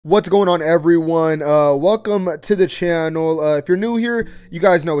What's going on, everyone? Welcome to the channel. If you're new here, you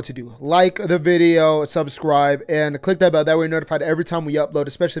guys know what to do. Like the video, subscribe, and click that bell. That way you're notified every time we upload,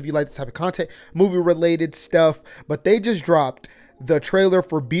 especially if you like this type of content, movie related stuff. But they just dropped the trailer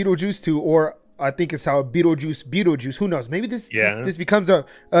for Beetlejuice 2, or I think it's how Beetlejuice Beetlejuice. Who knows? Maybe this becomes a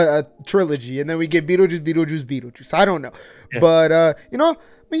trilogy, and then we get Beetlejuice. I don't know. Yeah. But you know,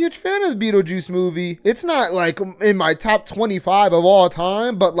 I'm a huge fan of the Beetlejuice movie. It's not like in my top 25 of all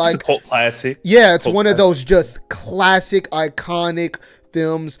time, but like it's a cult classic. Yeah, it's one of those just classic, iconic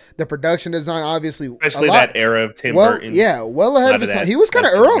films. The production design, obviously, especially that era of Tim Burton. Yeah, well ahead of his time. He was kind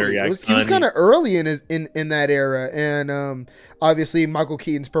of early. He was kind of early in his in that era, and obviously Michael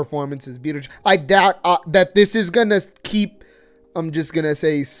Keaton's performance as Beetlejuice. I doubt that this is gonna keep. I'm just gonna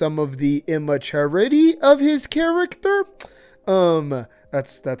say some of the immaturity of his character.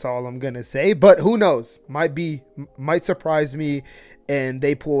 That's all I'm gonna say. But who knows? Might surprise me, and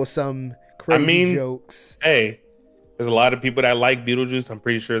they pull some crazy jokes. Hey, there's a lot of people that like Beetlejuice. I'm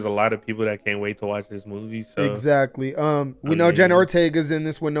pretty sure there's a lot of people that can't wait to watch this movie. So exactly. We know Jenna Ortega's in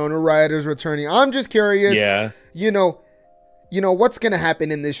this. Winona Ryder's returning. I'm just curious. Yeah. You know what's gonna happen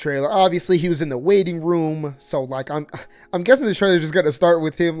in this trailer. Obviously, he was in the waiting room, so like I'm guessing the trailer is just gonna start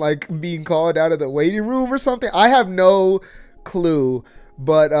with him like being called out of the waiting room or something. I have no clue.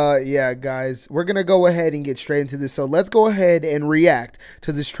 But yeah, guys, we're gonna go ahead and get straight into this. So let's go ahead and react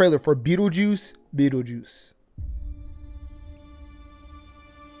to this trailer for Beetlejuice Beetlejuice.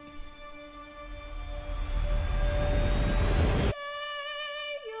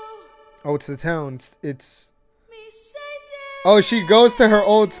 Oh, it's the town. It's oh, she goes to her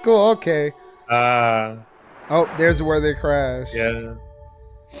old school. Okay. Oh, there's where they crash. Yeah.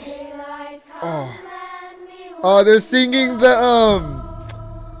 Oh, they're singing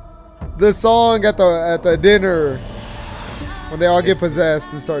the song at the dinner when they all get possessed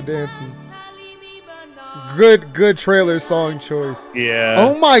and start dancing. Good trailer song choice. Yeah.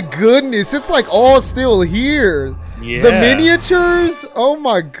 Oh my goodness, it's like all still here. Yeah. The miniatures. Oh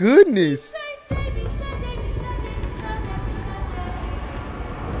my goodness. He's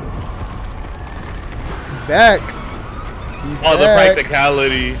back. The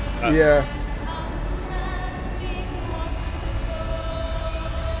practicality. Yeah.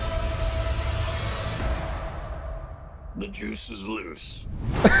 The juice is loose.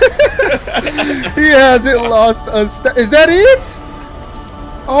 He hasn't lost a step. Is that it?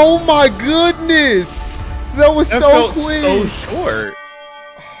 Oh my goodness. That was so quick. So short.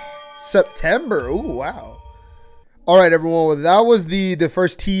 September. Oh wow. All right, everyone. Well, that was the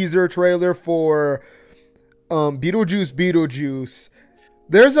first teaser trailer for Beetlejuice Beetlejuice.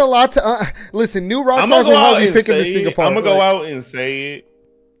 There's a lot to listen. New rock stars will probably be picking this thing apart. I'm gonna go out and say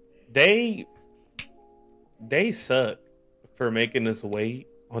it. They suck for making us wait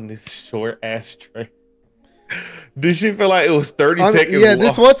on this short ass trailer. Did she feel like it was 30 seconds yeah, long?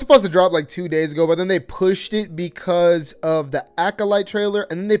 this was supposed to drop like 2 days ago, but then they pushed it because of the Acolyte trailer,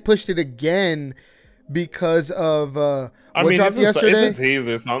 and then they pushed it again because of I mean, it's a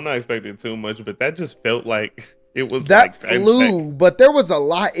teaser, so I'm not expecting too much, but that just felt like it was that flew, but there was a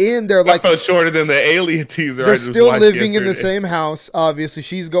lot in there. Like, I felt shorter than the Alien teaser. They're still living in the same house. Obviously,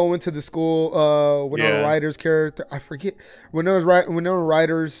 she's going to the school. Winona Ryder's character, I forget. Winona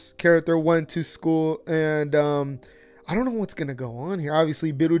Ryder's character went to school, and I don't know what's gonna go on here.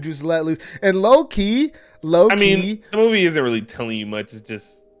 Obviously, Beetlejuice let loose, and low key. I mean, the movie isn't really telling you much. It's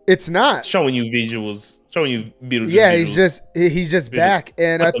just. It's not showing you visuals, showing you Beetlejuice. Yeah, he's just back,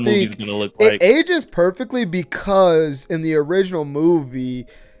 and I think it ages perfectly because in the original movie,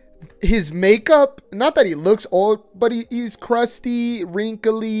 his makeup, not that he looks old, but he's crusty,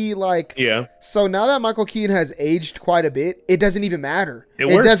 wrinkly, like So now that Michael Keaton has aged quite a bit, it doesn't even matter.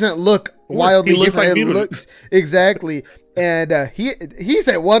 It doesn't look wildly different. It looks exactly. And he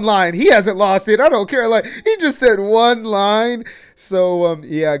said one line. He hasn't lost it. I don't care. Like, he just said one line. So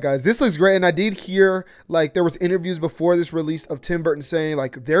yeah, guys, this looks great. And I did hear like there was interviews before this release of Tim Burton saying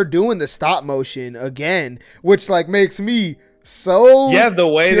like they're doing the stop motion again, which like makes me so the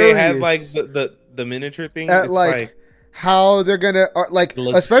way they had like the miniature thing. It's like how they're gonna like,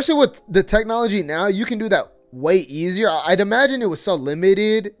 especially with the technology now, you can do that way easier. I'd imagine it was so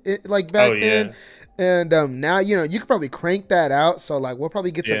limited like back then. And now, you could probably crank that out. So like we'll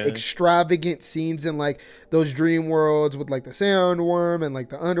probably get some extravagant scenes in like those dream worlds with like the sandworm and like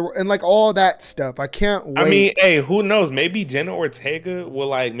the underworld and like all that stuff. I can't wait. I mean, hey, who knows? Maybe Jenna Ortega will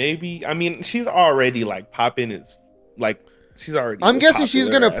like I mean, she's already like popping as like she's already. I'm guessing she's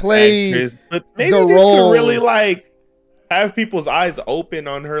gonna play actress, but maybe the role. Could really like have people's eyes open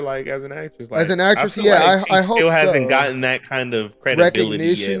on her, like as an actress. Like, as an actress, I yeah, like I hope still hasn't so. gotten that kind of credibility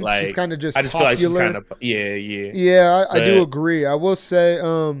Recognition. yet. Like, She's kind of just I just popular. feel like she's kind of yeah. Yeah, I do agree. I will say,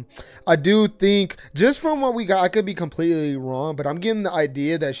 I do think just from what we got, I could be completely wrong, but I'm getting the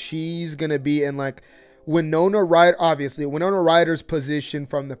idea that she's gonna be in like Winona Ryder, obviously Winona Ryder's position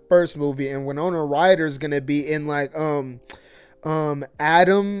from the first movie, and Winona Ryder's gonna be in like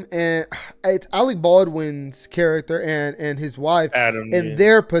Adam, and it's Alec Baldwin's character and his wife Adam, in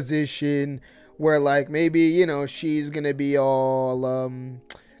their position, where like maybe, you know, she's gonna be all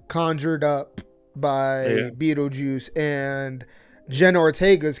conjured up by Beetlejuice, and Jenna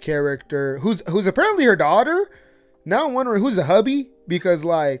Ortega's character, who's apparently her daughter. Now I'm wondering who's the hubby, because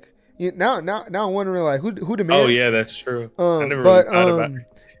like now I'm wondering like who the man. Oh yeah, that's true. I never really thought about it.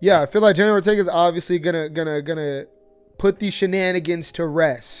 Yeah, I feel like Jenna Ortega's obviously gonna put these shenanigans to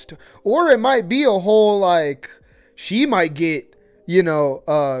rest, or it might be a whole like she might get, you know,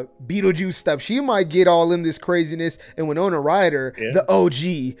 Beetlejuice stuff. She might get all in this craziness, and Winona Ryder, the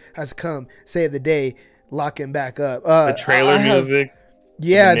OG, has come save the day, lock him back up. The trailer music.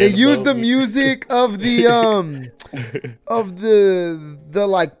 Yeah, they use the music of the of the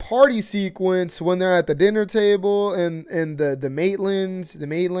like party sequence when they're at the dinner table, and the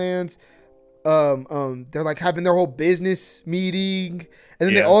Maitlands. They're like having their whole business meeting, and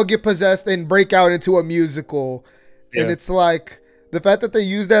then they all get possessed and break out into a musical. And it's like, the fact that they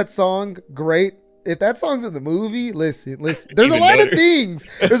use that song, great. If that song's in the movie, listen. There's a lot of things.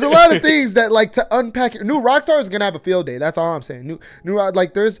 There's a lot of things that like to unpack. New Rockstar is gonna have a field day. That's all I'm saying.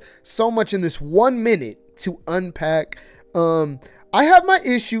 Like there's so much in this 1 minute to unpack. I have my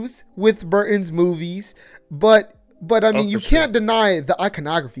issues with Burton's movies, but I mean, you can't deny the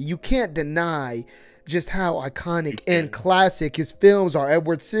iconography. You can't deny just how iconic and classic his films are.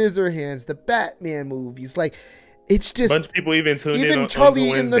 Edward Scissorhands, the Batman movies, like. It's just, a bunch of people even tuned in on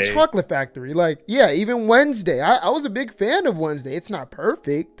Charlie on in the Chocolate Factory. Like, yeah, even Wednesday. I was a big fan of Wednesday. It's not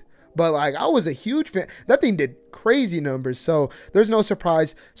perfect, but like I was a huge fan. That thing did crazy numbers. So there's no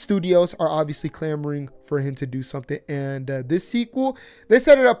surprise. Studios are obviously clamoring for him to do something. And this sequel, they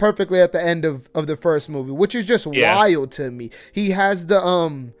set it up perfectly at the end of the first movie, which is just wild to me. He has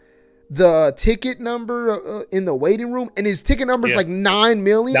the ticket number in the waiting room, and his ticket number is like 9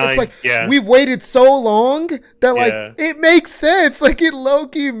 million. It's like, we've waited so long that like it makes sense. Like it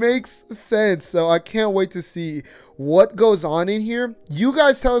low-key makes sense. So I can't wait to see what goes on in here. You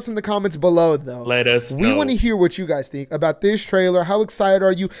guys tell us in the comments below, though. Let us know. We want to hear what you guys think about this trailer. How excited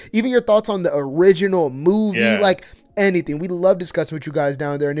are you? Even your thoughts on the original movie. Like anything. We love discussing with you guys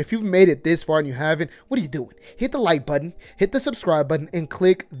down there. And if you've made it this far and you haven't, what are you doing? Hit the like button, hit the subscribe button, and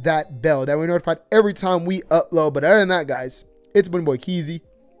click that bell. That way you're notified every time we upload. But other than that, guys, it's been boy Keezy.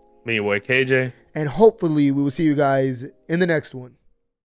 Me, your boy KJ. And hopefully we will see you guys in the next one.